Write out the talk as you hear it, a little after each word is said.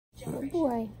Good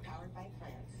boy.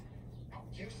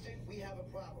 Houston, we have a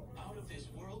problem. Out of this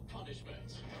world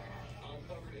punishments.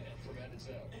 Uncovered and prevented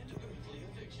theft. And earthly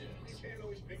evictions. You can't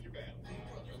always pick your battle. Big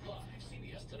Brother Live,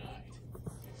 CBS tonight.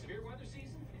 Severe weather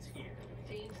season, it's here.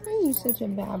 Dangerous. Why are you such a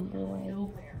bad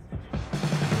boy?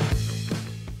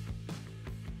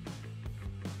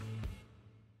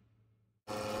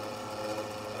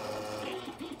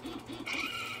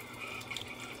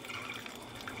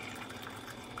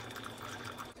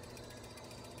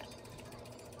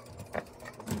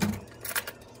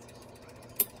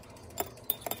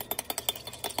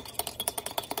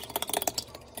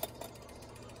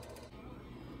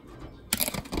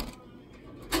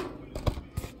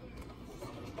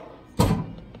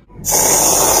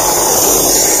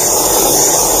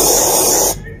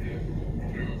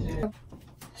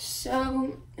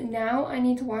 So now I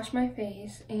need to wash my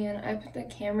face, and I put the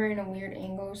camera in a weird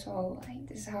angle, so like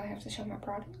this is how I have to show my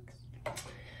products.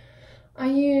 I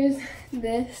use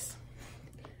this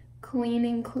Clean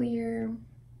and Clear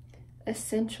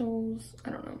Essentials. I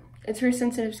don't know. It's for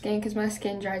sensitive skin because my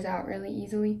skin dries out really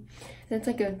easily. And it's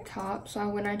like a top, so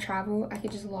when I travel, I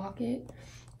could just lock it.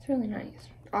 It's really nice.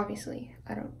 Obviously,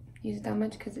 I don't use it that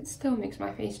much because it still makes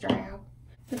my face dry out.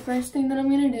 The first thing that I'm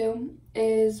gonna do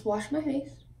is wash my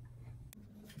face.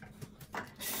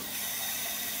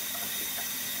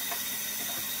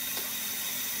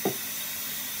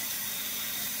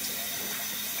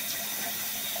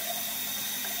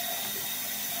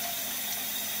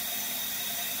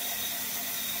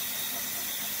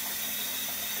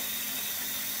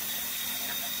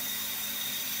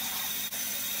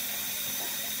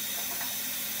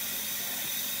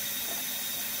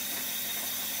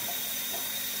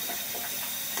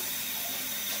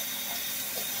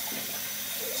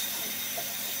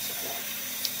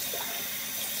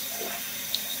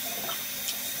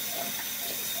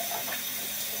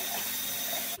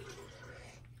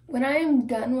 When I am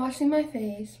done washing my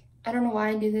face, I don't know why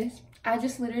I do this, I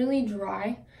just literally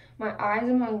dry my eyes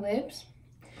and my lips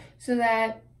so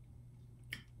that,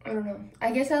 I don't know,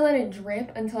 I guess I let it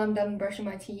drip until I'm done brushing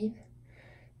my teeth.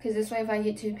 Because this way if I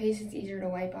get toothpaste, it's easier to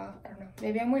wipe off. I don't know,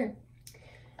 maybe I'm weird.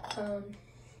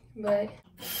 But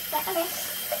okay.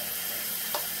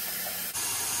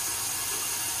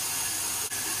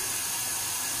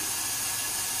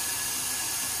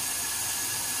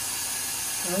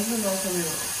 How's the milk coming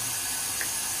out?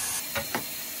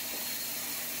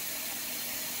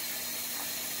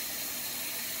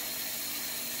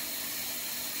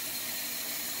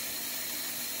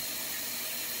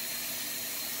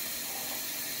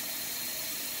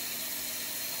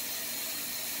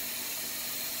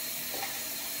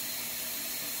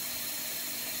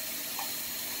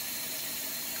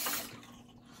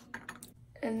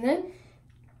 And then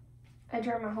I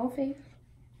dry my whole face.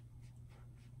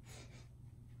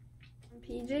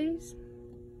 PJs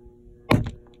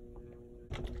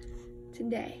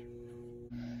today.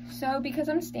 So because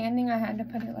I'm standing, I had to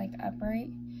put it like upright.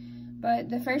 But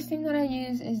the first thing that I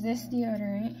use is this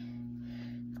deodorant.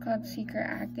 It's called Secret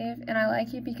Active, and I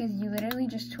like it because you literally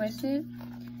just twist it,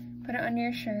 put it under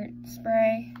your shirt,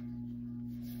 spray,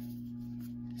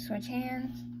 switch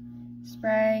hands,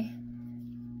 spray,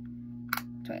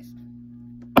 twist,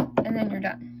 and then you're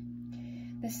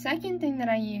done. The second thing that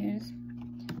I use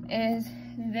is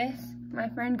this. My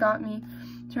friend got me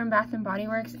from Bath and Body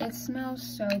Works. It smells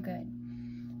so good,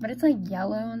 but it's like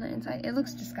yellow on the inside. It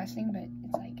looks disgusting, but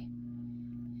it's like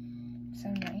so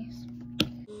nice.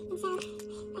 And so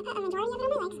I put a majority of it on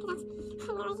my legs because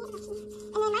that's where I get itchy.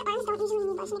 And then my arms don't usually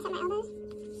need lotion except my elbows.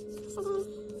 So then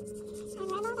I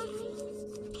rub all that on.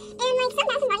 And like some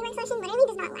Bath and Body Works lotion literally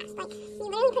does not last. Like you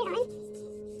literally put it on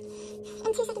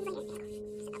and 2 seconds later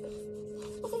it's gone.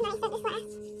 So this is nice that this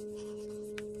lasts.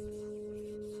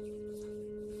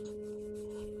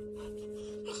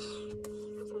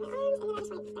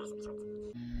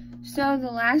 So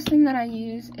the last thing that I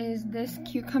use is this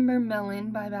Cucumber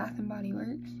Melon by Bath and Body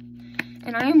Works.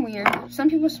 And I am weird. Some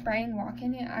people spray and walk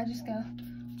in it. I just go,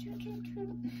 choo, choo,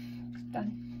 choo.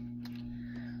 Done.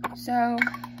 So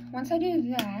once I do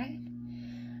that,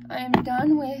 I am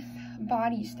done with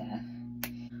body stuff.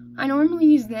 I normally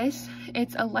use this.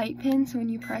 It's a light pen, so when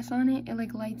you press on it, it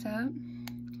like lights up.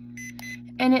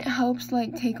 And it helps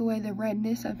like take away the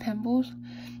redness of pimples.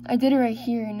 I did it right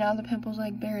here, and now the pimple's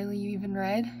like barely even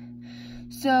red.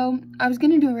 So I was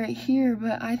gonna do it right here,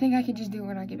 but I think I could just do it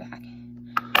when I get back,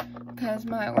 because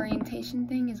my orientation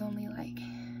thing is only like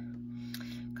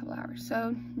a couple hours.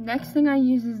 So next thing I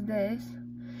use is this.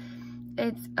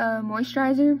 It's a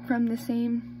moisturizer from the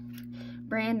same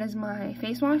brand as my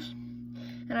face wash,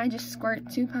 and I just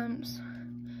squirt 2 pumps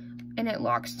and it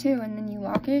locks too, and then you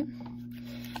lock it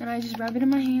and I just rub it in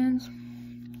my hands.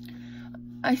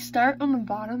 I start on the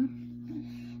bottom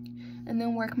and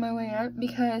then work my way up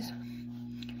because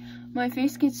my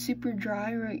face gets super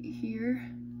dry right here.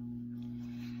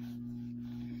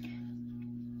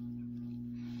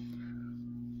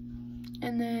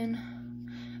 And then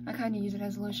I kind of use it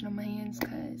as lotion on my hands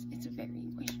because it's very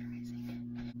moisturizing.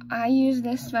 I use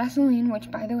this Vaseline, which,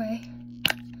 by the way,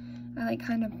 I like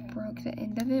kind of broke the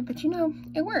end of it, but you know,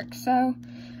 it works. So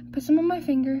I put some on my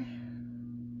finger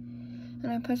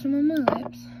and I put some on my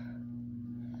lips.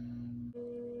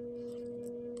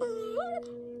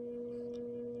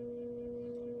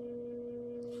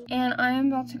 And I am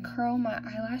about to curl my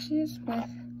eyelashes with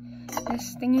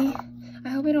this thingy. I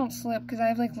hope I don't slip because I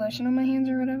have like lotion on my hands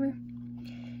or whatever.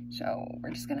 So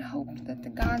we're just gonna hope that the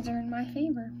gods are in my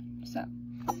favor. So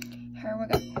here we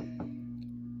go.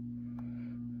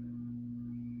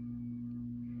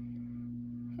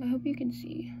 I hope you can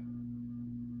see.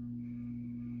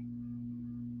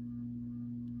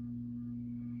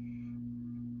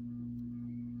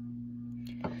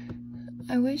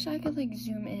 I wish I could like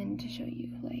zoom in to show you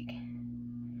like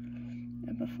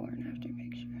a before and after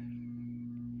picture.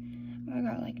 I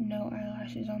got like no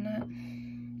eyelashes on that.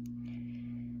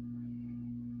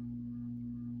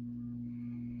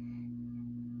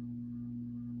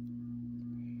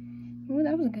 Oh,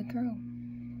 that was a good curl.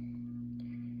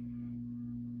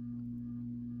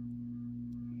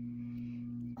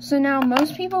 So now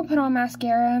most people put on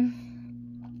mascara and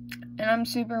I'm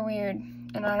super weird.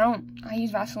 And I don't. I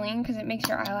use Vaseline because it makes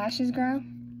your eyelashes grow.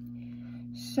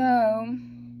 So,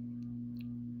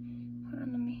 hold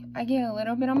on, I get a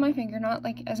little bit on my finger, not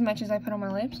like as much as I put on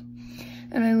my lips.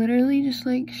 And I literally just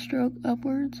like stroke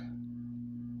upwards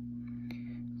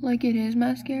like it is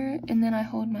mascara. And then I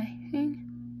hold my thing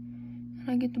and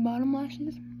I get the bottom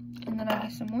lashes. And then I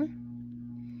get some more.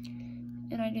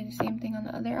 And I do the same thing on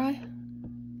the other eye.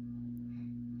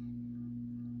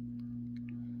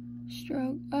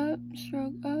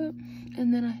 Stroke up,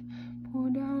 and then I pull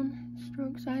down,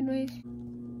 stroke sideways.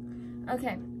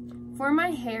 Okay, for my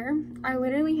hair, I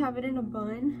literally have it in a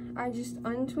bun. I just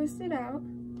untwist it out,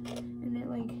 and it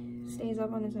like stays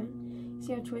up on its own.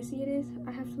 See how twisty it is?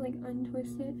 I have to like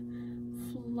untwist it,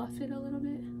 fluff it a little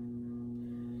bit,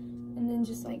 and then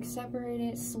just like separate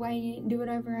it, sway it, do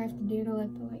whatever I have to do to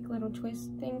let the like little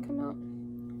twist thing come out.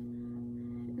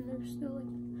 And there's still like,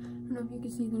 I don't know if you can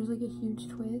see, there's like a huge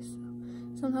twist.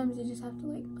 Sometimes you just have to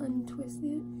like untwist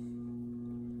it.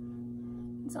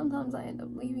 And sometimes I end up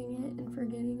leaving it and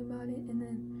forgetting about it, and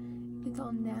then it's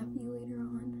all nappy later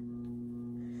on.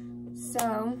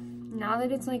 So now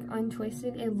that it's like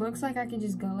untwisted, it looks like I could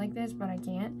just go like this, but I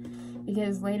can't,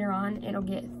 because later on it'll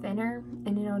get thinner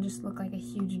and it'll just look like a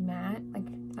huge mat. Like,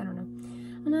 I don't know.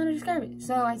 I don't know how to describe it.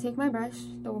 So I take my brush,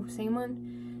 the same one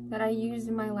that I used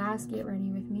in my last Get Ready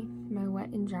With Me, my wet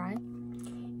and dry,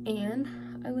 and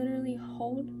I literally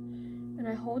hold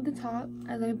the top,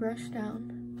 I lay brush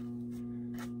down.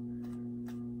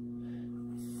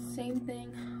 Same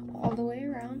thing all the way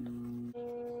around.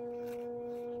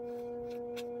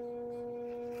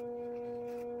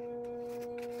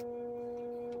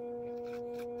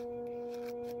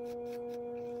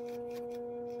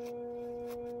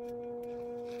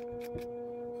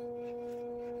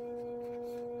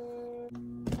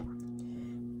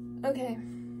 Okay.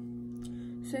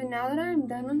 So now that I'm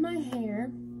done with my hair,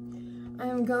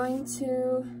 I'm going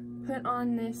to put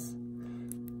on this,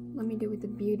 let me do what the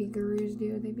beauty gurus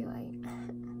do, they'd be like,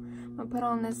 I'll put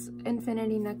on this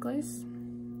infinity necklace.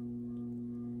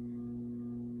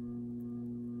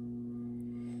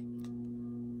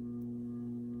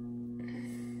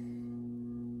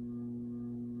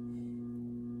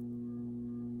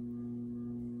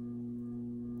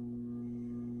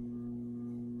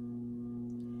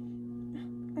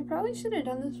 I probably should have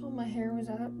done this while my hair was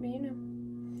up, but you know,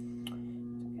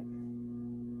 it's okay.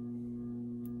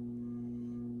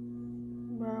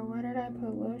 Bro, why did I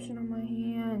put lotion on my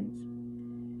hands?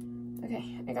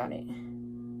 Okay, I got it.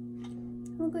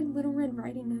 I look like Little Red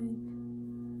Riding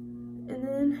Hood. And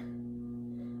then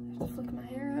I have to flick my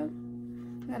hair up.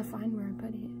 I gotta find where I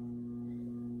put it.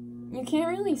 You can't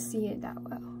really see it that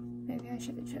well. Maybe I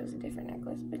should have chose a different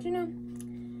necklace, but you know,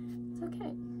 it's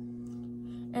okay.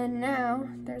 And now,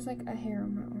 there's like a hair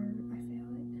on my arm. I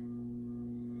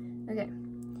feel it. Okay.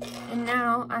 And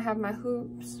now I have my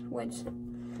hoops, which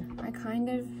I kind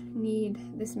of need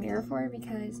this mirror for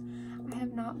because I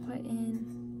have not put in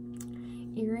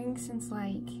earrings since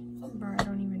like, bro, I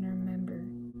don't even remember.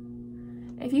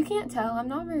 If you can't tell, I'm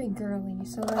not very girly.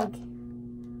 So like,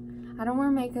 I don't wear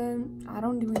makeup. I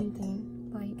don't do anything.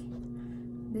 Like,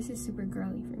 this is super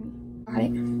girly for me. Got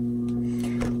it?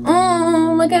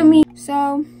 Oh, look at me.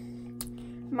 So,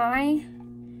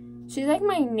 she's like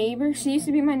my neighbor. She used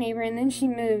to be my neighbor and then she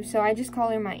moved, so I just call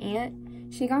her my aunt.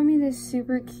 She got me this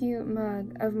super cute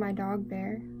mug of my dog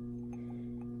Bear.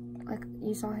 Like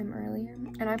you saw him earlier.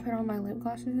 And I put all my lip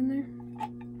glosses in there.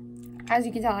 As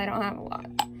you can tell, I don't have a lot.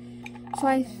 So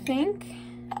I think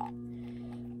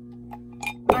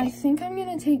I'm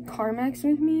gonna take Carmex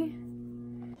with me.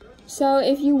 So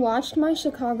if you watched my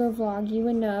Chicago vlog, you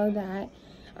would know that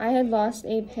I had lost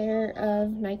a pair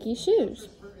of Nike shoes.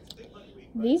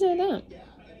 These are them.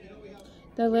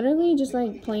 They're literally just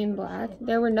like plain black.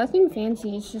 There were nothing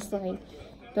fancy. It's just like,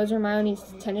 those are my only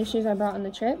tennis shoes I brought on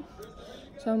the trip.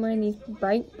 So I'm wearing these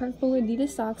bright purple Adidas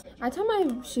socks. I tie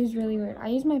my shoes really weird. I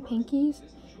use my pinkies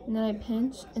and then I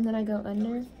pinch and then I go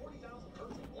under.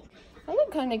 I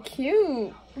look kind of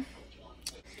cute.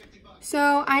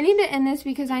 So I need to end this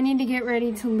because I need to get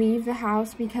ready to leave the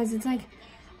house because it's like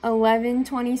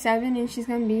 11:27 and she's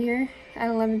gonna be here at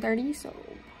 11:30. So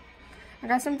I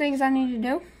got some things I need to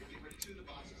do.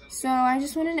 So I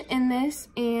just wanted to end this,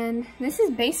 and this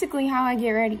is basically how I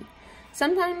get ready.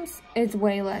 Sometimes it's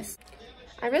way less.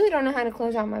 I really don't know how to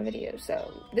close out my videos,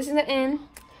 so this is the end.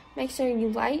 Make sure you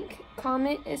like,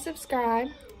 comment, and subscribe,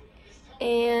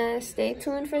 and stay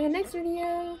tuned for the next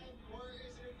video.